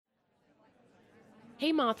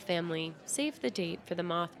Hey Moth family, save the date for the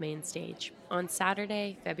Moth main stage on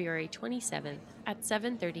Saturday, February 27th at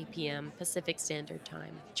 7:30 p.m. Pacific Standard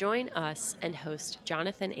Time. Join us and host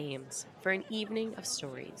Jonathan Ames for an evening of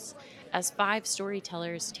stories as 5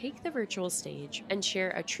 storytellers take the virtual stage and share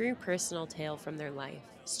a true personal tale from their life.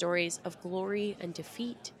 Stories of glory and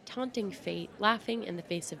defeat, taunting fate, laughing in the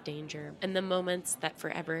face of danger, and the moments that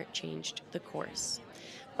forever changed the course.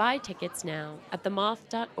 Buy tickets now at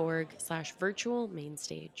themoth.org/virtual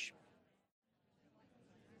mainstage.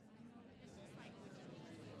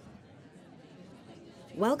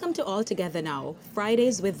 Welcome to All Together Now,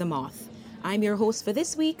 Fridays with the Moth. I'm your host for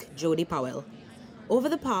this week, Jodi Powell. Over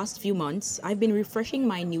the past few months, I've been refreshing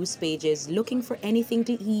my news pages looking for anything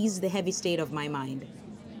to ease the heavy state of my mind.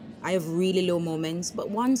 I have really low moments,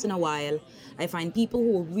 but once in a while, I find people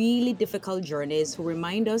who are really difficult journeys who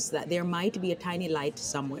remind us that there might be a tiny light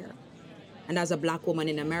somewhere. And as a Black woman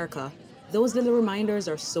in America, those little reminders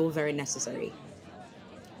are so very necessary.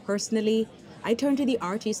 Personally, I turn to the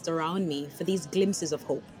artists around me for these glimpses of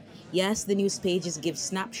hope. Yes, the news pages give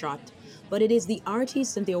snapshot, but it is the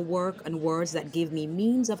artists and their work and words that give me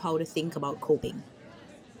means of how to think about coping.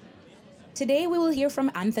 Today we will hear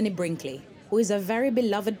from Anthony Brinkley, who is a very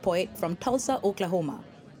beloved poet from Tulsa, Oklahoma.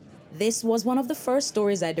 This was one of the first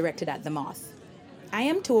stories I directed at the Moth. I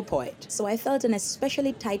am too a poet, so I felt an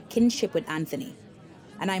especially tight kinship with Anthony.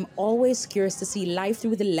 And I'm always curious to see life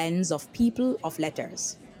through the lens of people of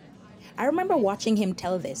letters. I remember watching him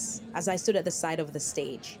tell this as I stood at the side of the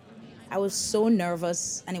stage. I was so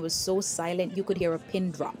nervous and it was so silent you could hear a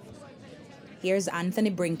pin drop. Here's Anthony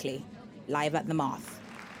Brinkley, live at the Moth.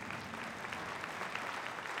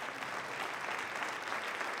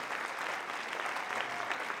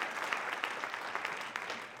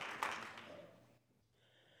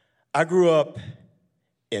 I grew up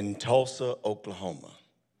in Tulsa, Oklahoma,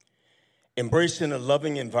 embracing a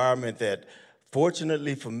loving environment that,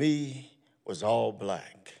 fortunately for me, was all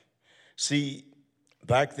Black. See,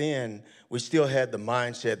 back then, we still had the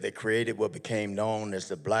mindset that created what became known as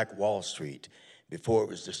the Black Wall Street before it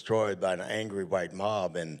was destroyed by an angry white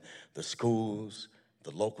mob, and the schools,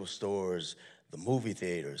 the local stores, the movie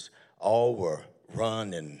theaters, all were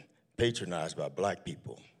run and patronized by Black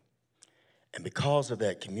people. And because of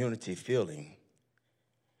that community feeling,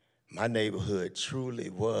 my neighborhood truly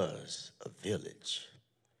was a village.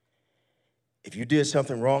 If you did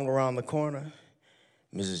something wrong around the corner,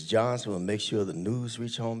 Mrs. Johnson would make sure the news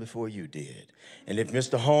reached home before you did. And if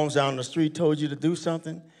Mr. Holmes down the street told you to do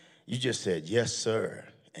something, you just said, yes, sir,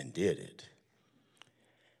 and did it.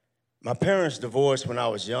 My parents divorced when I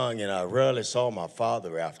was young, and I rarely saw my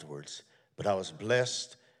father afterwards, but I was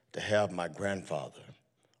blessed to have my grandfather,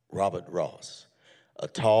 Robert Ross, a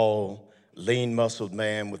tall, lean-muscled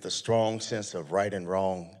man with a strong sense of right and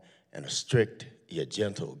wrong and a strict yet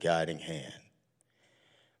gentle guiding hand.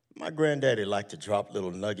 My granddaddy liked to drop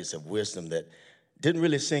little nuggets of wisdom that didn't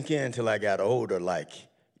really sink in until I got older, like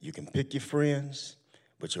you can pick your friends,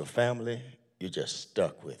 but your family, you're just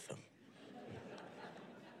stuck with them.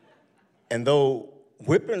 And though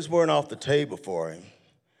whippings weren't off the table for him,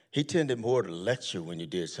 he tended more to lecture when you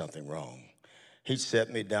did something wrong. He'd set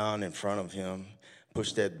me down in front of him,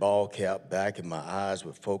 push that ball cap back, and my eyes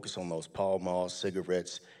would focus on those Pall Mall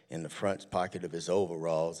cigarettes in the front pocket of his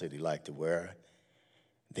overalls that he liked to wear.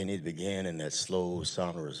 Then he'd begin in that slow,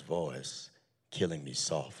 sonorous voice, killing me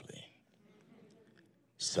softly.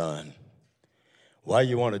 Son, why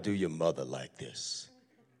you want to do your mother like this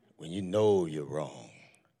when you know you're wrong?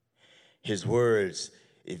 His words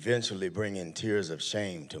eventually bringing tears of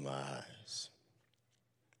shame to my eyes.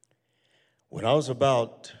 When I was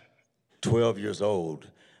about 12 years old,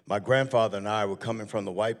 my grandfather and I were coming from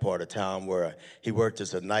the white part of town where he worked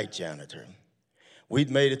as a night janitor.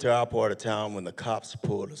 We'd made it to our part of town when the cops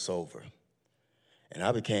pulled us over. And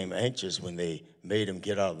I became anxious when they made him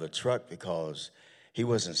get out of the truck because he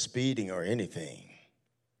wasn't speeding or anything.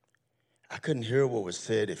 I couldn't hear what was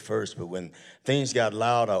said at first, but when things got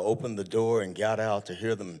loud, I opened the door and got out to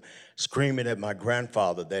hear them screaming at my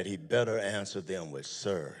grandfather that he'd better answer them with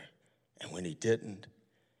sir. And when he didn't,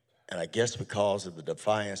 and I guess because of the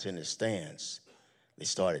defiance in his stance, they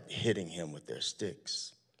started hitting him with their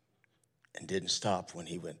sticks and didn't stop when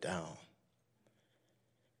he went down.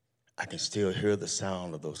 I can still hear the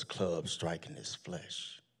sound of those clubs striking his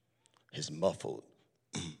flesh, his muffled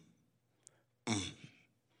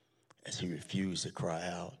as he refused to cry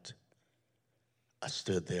out. I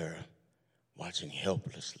stood there watching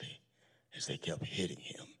helplessly as they kept hitting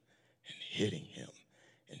him and hitting him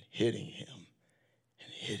and hitting him and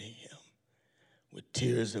hitting him, with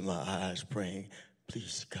tears in my eyes praying,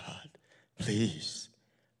 please, God, please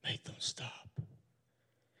make them stop.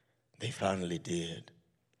 They finally did,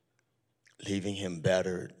 leaving him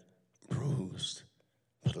battered, bruised,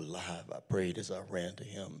 but alive. I prayed as I ran to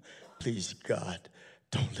him, please, God,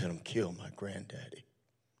 don't let him kill my granddaddy.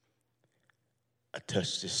 I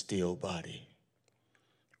touched his still body,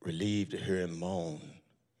 relieved to hear him moan,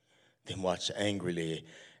 then watched angrily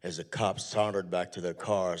as the cops sauntered back to their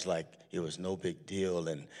cars like it was no big deal.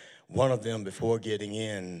 And one of them, before getting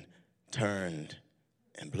in, turned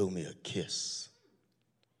and blew me a kiss.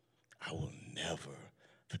 I will never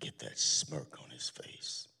forget that smirk on his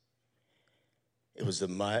face. It was the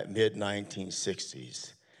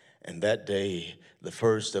mid-1960s, and that day, the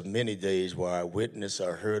first of many days where I witnessed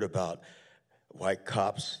or heard about white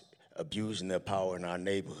cops abusing their power in our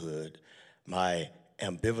neighborhood, my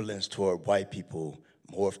ambivalence toward white people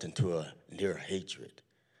morphed into a near hatred,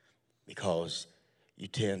 because you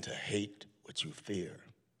tend to hate what you fear.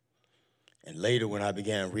 And later, when I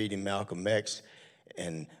began reading Malcolm X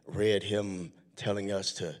and read him telling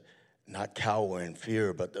us to not cower in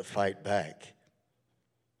fear, but to fight back,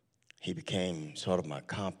 he became sort of my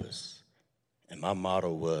compass. And my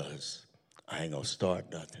motto was, I ain't gonna start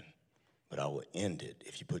nothing, but I will end it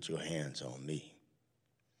if you put your hands on me.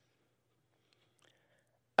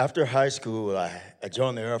 After high school, I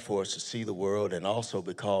joined the Air Force to see the world, and also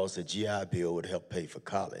because the GI Bill would help pay for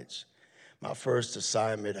college. My first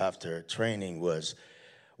assignment after training was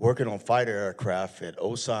working on fighter aircraft at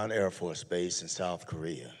Osan Air Force Base in South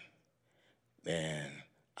Korea. Man,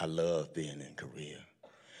 I love being in Korea.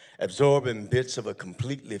 Absorbing bits of a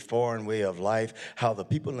completely foreign way of life, how the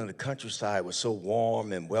people in the countryside were so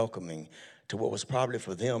warm and welcoming to what was probably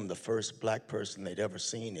for them the first black person they'd ever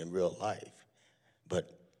seen in real life.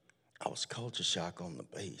 But I was culture shock on the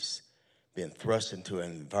base, being thrust into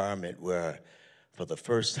an environment where, for the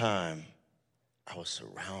first time, I was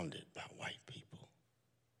surrounded by white people.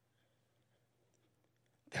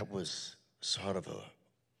 That was sort of a,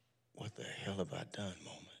 what the hell have I done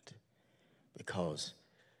moment? Because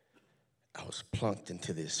I was plunked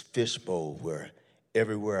into this fishbowl where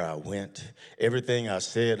everywhere I went, everything I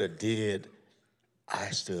said or did, I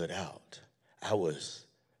stood out. I was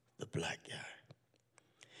the black guy.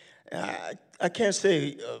 I can't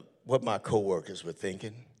say what my coworkers were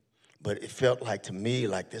thinking, but it felt like to me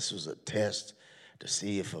like this was a test to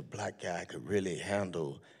see if a black guy could really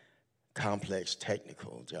handle complex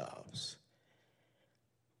technical jobs.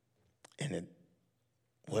 And it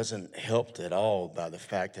wasn't helped at all by the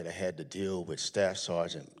fact that I had to deal with Staff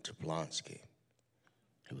Sergeant Jablonski.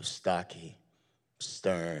 He was stocky,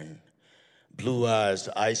 stern, blue eyes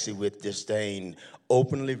icy with disdain,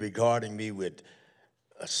 openly regarding me with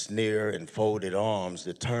a sneer and folded arms,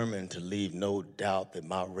 determined to leave no doubt that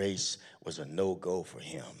my race was a no-go for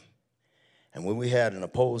him. And when we had an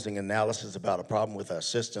opposing analysis about a problem with our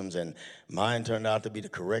systems and mine turned out to be the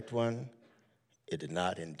correct one, it did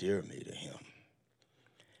not endear me to him.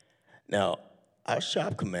 Now, our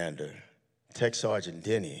shop commander, Tech Sergeant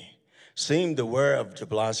Denny, seemed aware of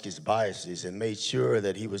Jablonski's biases and made sure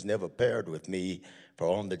that he was never paired with me for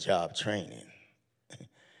on-the-job training.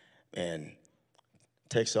 And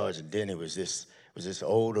Tech Sergeant Denny was this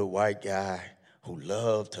older white guy who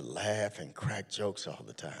loved to laugh and crack jokes all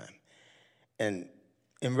the time. And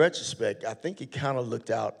in retrospect, I think he kind of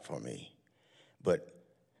looked out for me. But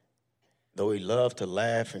though he loved to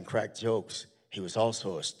laugh and crack jokes, he was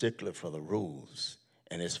also a stickler for the rules.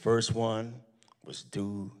 And his first one was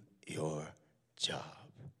do your job.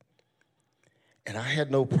 And I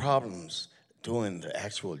had no problems doing the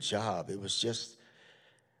actual job. It was just,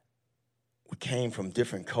 we came from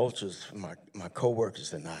different cultures, my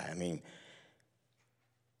coworkers and I. I mean,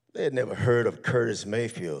 they had never heard of Curtis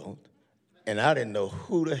Mayfield, and I didn't know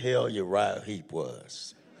who the hell Uriah Heep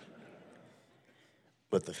was.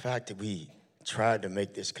 But the fact that we tried to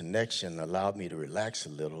make this connection allowed me to relax a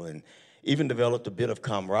little and even developed a bit of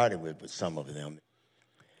camaraderie with some of them.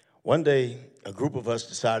 One day, a group of us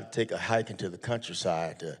decided to take a hike into the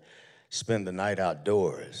countryside to spend the night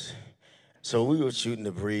outdoors. So we were shooting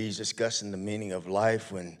the breeze, discussing the meaning of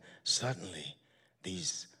life, when suddenly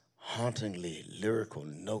these hauntingly lyrical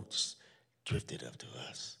notes drifted up to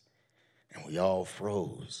us. And we all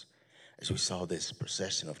froze as we saw this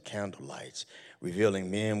procession of candlelights, revealing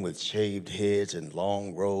men with shaved heads and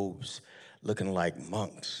long robes, looking like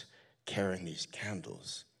monks, carrying these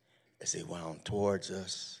candles as they wound towards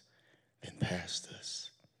us and past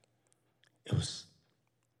us. It was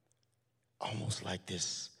almost like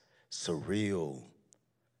this surreal,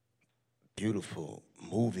 beautiful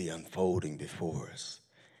movie unfolding before us.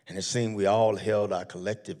 And it seemed we all held our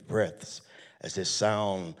collective breaths as this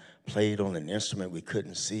sound played on an instrument we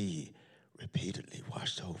couldn't see repeatedly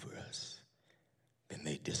washed over us. Then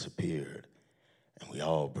they disappeared We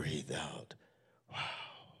all breathed out. Wow.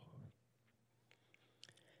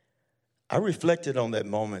 I reflected on that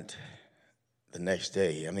moment the next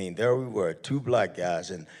day. I mean, there we were, 2 black guys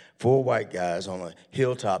and 4 white guys on a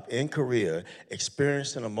hilltop in Korea,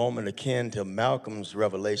 experiencing a moment akin to Malcolm's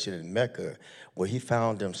revelation in Mecca, where he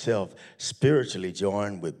found himself spiritually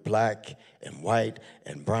joined with black and white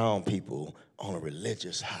and brown people on a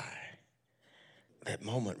religious high. That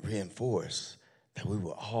moment reinforced that we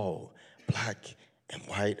were all black and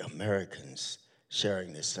white Americans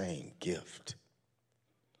sharing the same gift.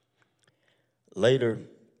 Later,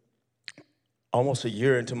 almost a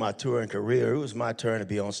year into my touring career, it was my turn to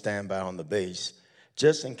be on standby on the base,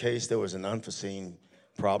 just in case there was an unforeseen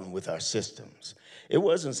problem with our systems. It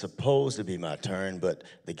wasn't supposed to be my turn, but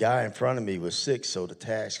the guy in front of me was sick, so the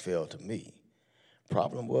task fell to me.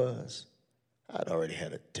 Problem was, I'd already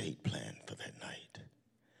had a date planned for that night.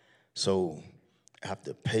 So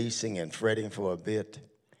after pacing and fretting for a bit,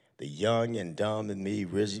 the young and dumb in me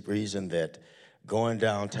reasoned that going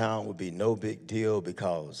downtown would be no big deal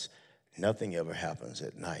because nothing ever happens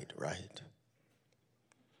at night, right?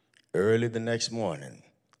 Early the next morning,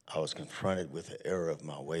 I was confronted with the error of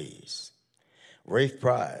my ways. Rafe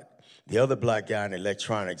Pride, the other black guy in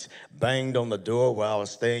electronics, banged on the door while I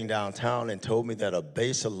was staying downtown and told me that a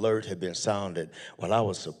base alert had been sounded while I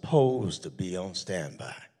was supposed to be on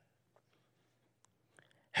standby.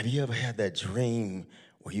 Have you ever had that dream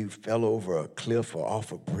where you fell over a cliff or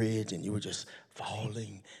off a bridge and you were just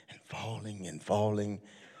falling and falling and falling,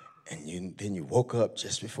 and then you woke up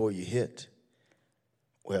just before you hit?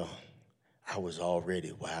 Well, I was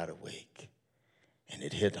already wide awake, and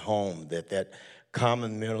it hit home that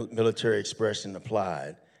common military expression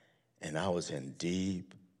applied, and I was in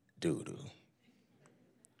deep doo-doo.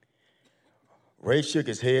 Ray shook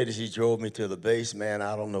his head as he drove me to the base. Man,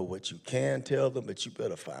 I don't know what you can tell them, but you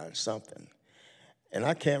better find something. And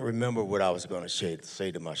I can't remember what I was going to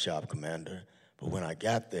say to my shop commander, but when I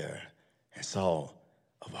got there and saw,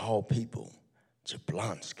 of all people,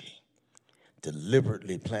 Jablonski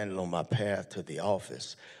deliberately planted on my path to the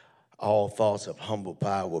office, all thoughts of humble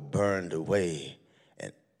pie were burned away,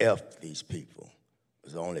 and F these people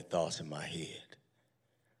was the only thoughts in my head.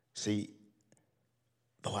 See,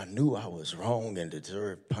 though I knew I was wrong and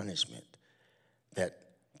deserved punishment, that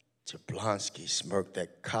Jablonski smirk,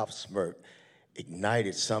 that cop smirk,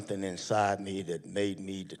 ignited something inside me that made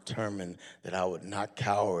me determined that I would not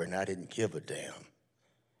cower and I didn't give a damn.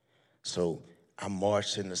 So I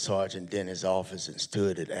marched into Sergeant Denny's office and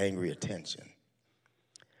stood at angry attention.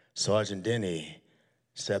 Sergeant Denny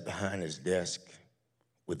sat behind his desk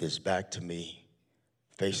with his back to me,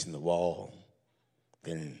 facing the wall,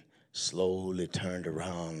 then slowly turned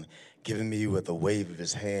around, giving me with a wave of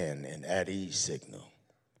his hand an at-ease signal.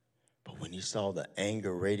 But when he saw the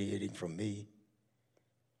anger radiating from me,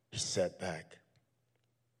 he sat back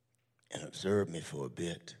and observed me for a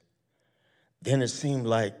bit. Then it seemed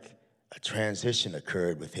like a transition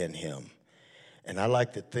occurred within him. And I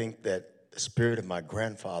like to think that the spirit of my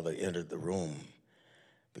grandfather entered the room,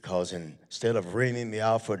 because instead of reaming me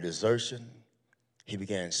out for desertion, he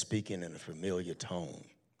began speaking in a familiar tone.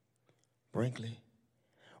 Brinkley,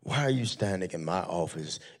 why are you standing in my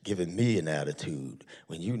office giving me an attitude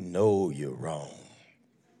when you know you're wrong?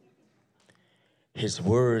 His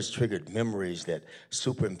words triggered memories that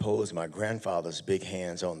superimposed my grandfather's big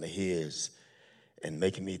hands on his, and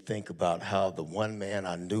making me think about how the one man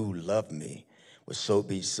I knew loved me would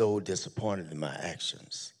be so disappointed in my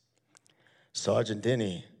actions. Sergeant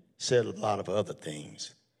Denny said a lot of other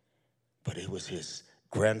things, but it was his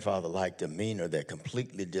grandfather-like demeanor that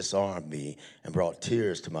completely disarmed me and brought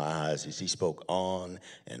tears to my eyes as he spoke on,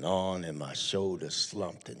 and my shoulders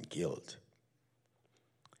slumped in guilt.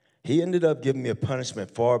 He ended up giving me a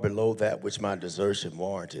punishment far below that which my desertion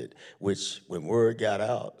warranted, which, when word got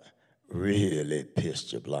out, really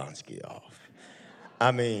pissed Jablonski off.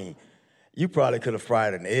 I mean, you probably could have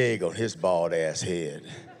fried an egg on his bald-ass head.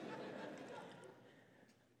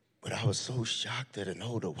 But I was so shocked that an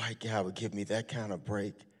older white guy would give me that kind of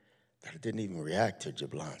break that I didn't even react to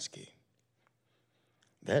Jablonski.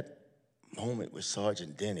 That moment with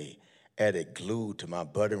Sergeant Denny added glue to my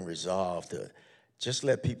budding resolve to just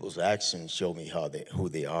let people's actions show me who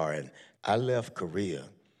they are. And I left Korea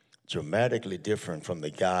dramatically different from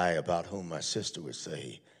the guy about whom my sister would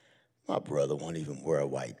say, my brother won't even wear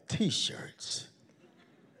white T-shirts.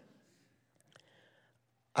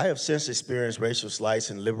 I have since experienced racial slights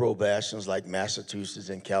in liberal bastions like Massachusetts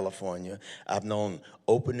and California. I've known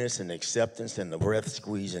openness and acceptance and the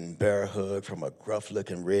breath-squeezing bear hug from a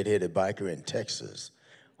gruff-looking red-headed biker in Texas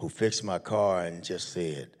who fixed my car and just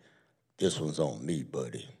said, "This one's on me,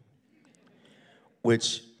 buddy."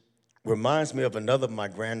 which reminds me of another of my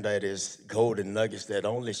granddaddy's golden nuggets that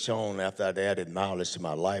only shone after I'd added mileage to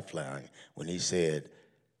my lifeline when he said,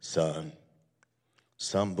 son,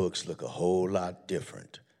 some books look a whole lot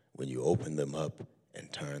different when you open them up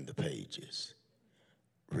and turn the pages.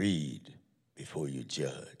 Read before you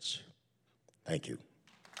judge. Thank you.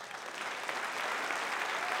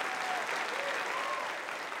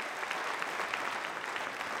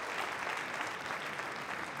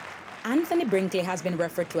 Anthony Brinkley has been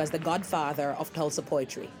referred to as the godfather of Tulsa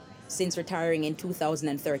poetry. Since retiring in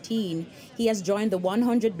 2013, he has joined the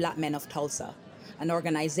 100 Black Men of Tulsa, an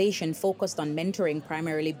organization focused on mentoring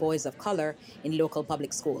primarily boys of color in local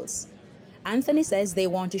public schools. Anthony says they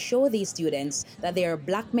want to show these students that there are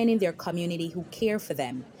Black men in their community who care for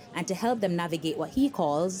them and to help them navigate what he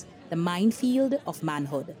calls the minefield of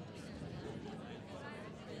manhood.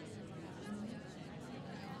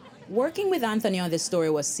 Working with Anthony on this story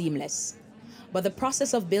was seamless, but the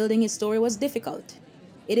process of building his story was difficult.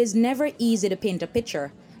 It is never easy to paint a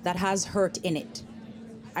picture that has hurt in it.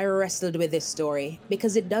 I wrestled with this story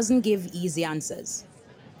because it doesn't give easy answers.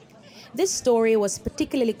 This story was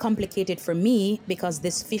particularly complicated for me because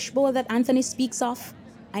this fishbowl that Anthony speaks of,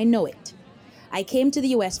 I know it. I came to the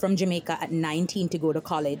US from Jamaica at 19 to go to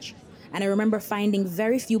college, and I remember finding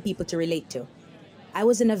very few people to relate to. I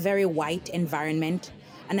was in a very white environment,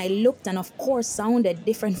 and I looked and of course sounded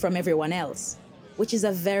different from everyone else, which is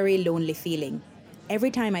a very lonely feeling. Every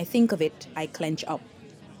time I think of it, I clench up.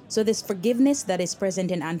 So this forgiveness that is present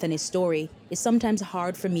in Anthony's story is sometimes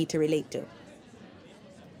hard for me to relate to.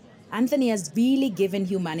 Anthony has really given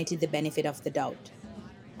humanity the benefit of the doubt,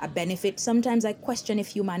 a benefit sometimes I question if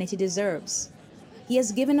humanity deserves. He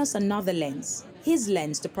has given us another lens, his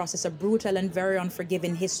lens to process a brutal and very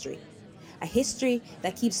unforgiving history, a history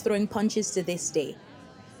that keeps throwing punches to this day.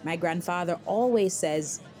 My grandfather always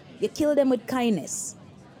says, you kill them with kindness.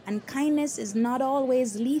 And kindness is not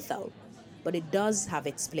always lethal, but it does have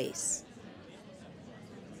its place.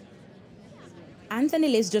 Anthony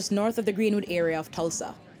lives just north of the Greenwood area of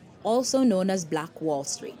Tulsa, also known as Black Wall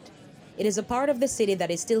Street. It is a part of the city that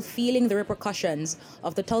is still feeling the repercussions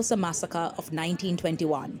of the Tulsa Massacre of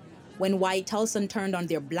 1921, when white Tulsans turned on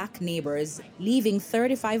their Black neighbors, leaving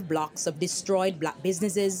 35 blocks of destroyed Black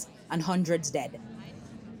businesses and hundreds dead.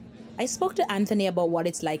 I spoke to Anthony about what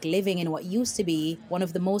it's like living in what used to be one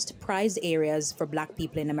of the most prized areas for Black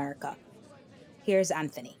people in America. Here's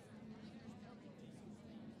Anthony.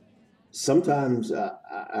 Sometimes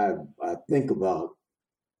I think about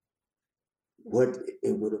what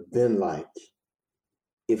it would have been like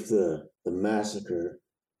if the massacre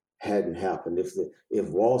hadn't happened, if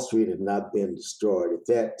Wall Street had not been destroyed, if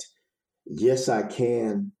that yes I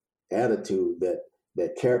can attitude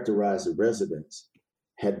that characterized the residents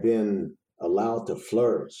had been allowed to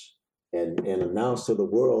flourish and announce to the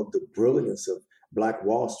world the brilliance of Black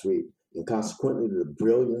Wall Street and consequently the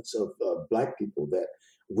brilliance of Black people that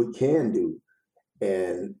we can do,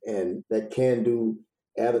 and that can do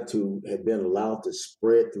attitude had been allowed to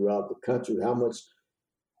spread throughout the country, how much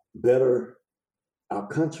better our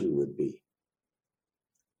country would be.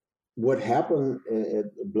 What happened at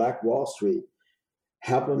Black Wall Street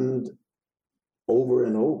happened over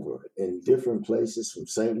and over in different places, from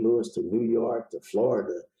St. Louis to New York to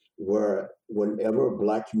Florida, where whenever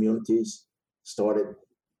Black communities started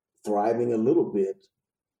thriving a little bit,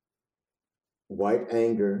 white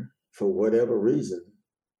anger, for whatever reason,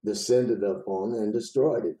 descended upon and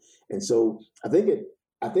destroyed it. And so I think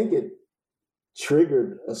it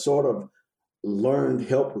triggered a sort of learned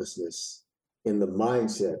helplessness in the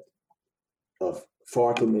mindset of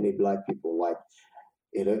far too many Black people. Like,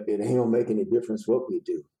 it ain't gonna make any difference what we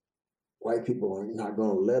do. White people are not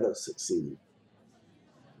gonna let us succeed.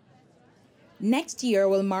 Next year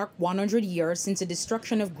will mark 100 years since the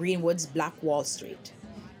destruction of Greenwood's Black Wall Street.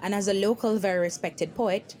 And as a local, very respected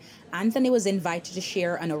poet, Anthony was invited to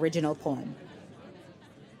share an original poem.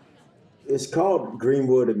 It's called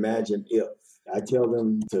Greenwood Imagine If. I tell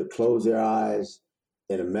them to close their eyes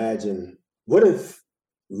and imagine, what if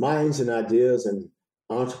minds and ideas and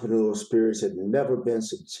entrepreneurial spirits had never been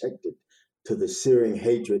subjected to the searing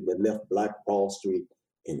hatred that left Black Wall Street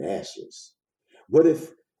in ashes? What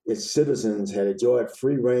if its citizens had enjoyed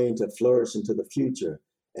free reign to flourish into the future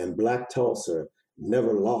and Black Tulsa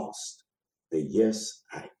never lost the yes,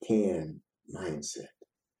 I can mindset?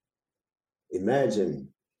 Imagine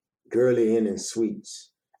Gurley Inn and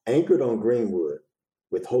Suites, anchored on Greenwood,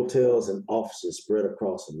 with hotels and offices spread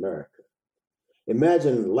across America.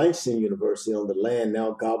 Imagine Langston University on the land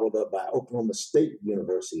now gobbled up by Oklahoma State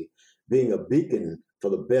University, being a beacon for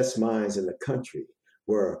the best minds in the country,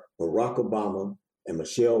 where Barack Obama and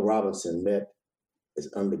Michelle Robinson met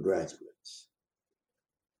as undergraduates.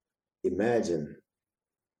 Imagine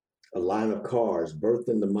a line of cars birthed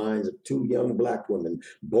in the minds of two young Black women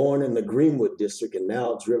born in the Greenwood district and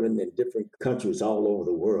now driven in different countries all over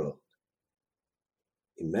the world.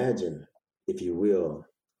 Imagine, if you will,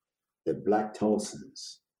 that Black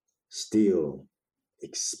Tulsans still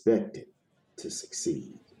expected to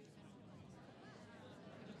succeed.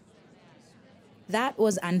 That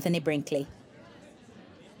was Anthony Brinkley.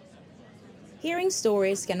 Hearing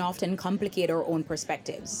stories can often complicate our own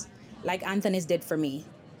perspectives, like Anthony's did for me.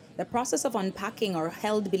 The process of unpacking our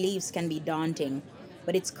held beliefs can be daunting,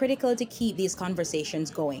 but it's critical to keep these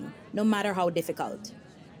conversations going, no matter how difficult.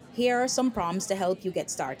 Here are some prompts to help you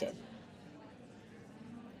get started.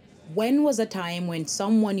 When was a time when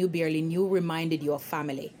someone you barely knew reminded you of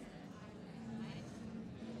family?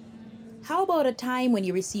 How about a time when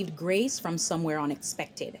you received grace from somewhere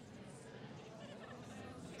unexpected?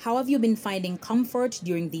 How have you been finding comfort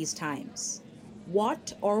during these times?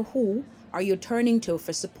 What or who are you turning to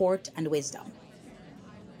for support and wisdom?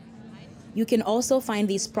 You can also find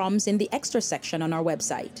these prompts in the extra section on our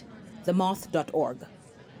website, themoth.org.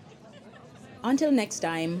 Until next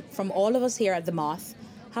time, from all of us here at The Moth,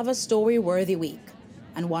 have a story-worthy week,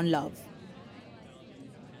 and one love.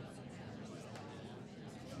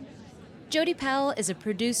 Jodi Powell is a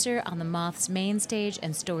producer on the Moth's main stage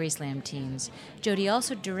and Story Slam teams. Jodi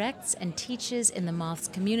also directs and teaches in the Moth's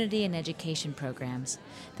community and education programs.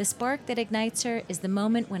 The spark that ignites her is the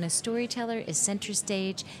moment when a storyteller is center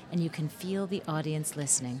stage and you can feel the audience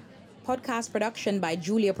listening. Podcast production by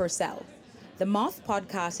Julia Purcell. The Moth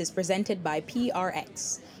podcast is presented by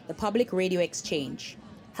PRX, the Public Radio Exchange,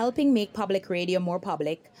 helping make public radio more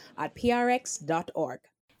public at prx.org.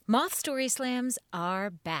 Moth Story Slams are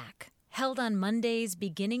back. Held on Mondays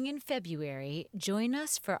beginning in February, join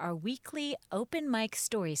us for our weekly open mic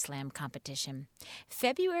story slam competition.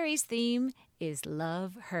 February's theme is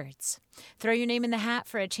Love Hurts. Throw your name in the hat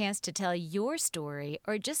for a chance to tell your story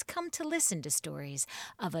or just come to listen to stories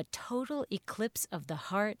of a total eclipse of the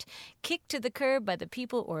heart, kicked to the curb by the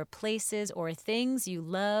people or places or things you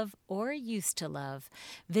love or used to love.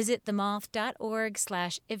 Visit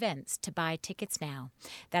themoth.org/events to buy tickets now.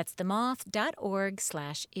 That's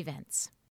themoth.org/events.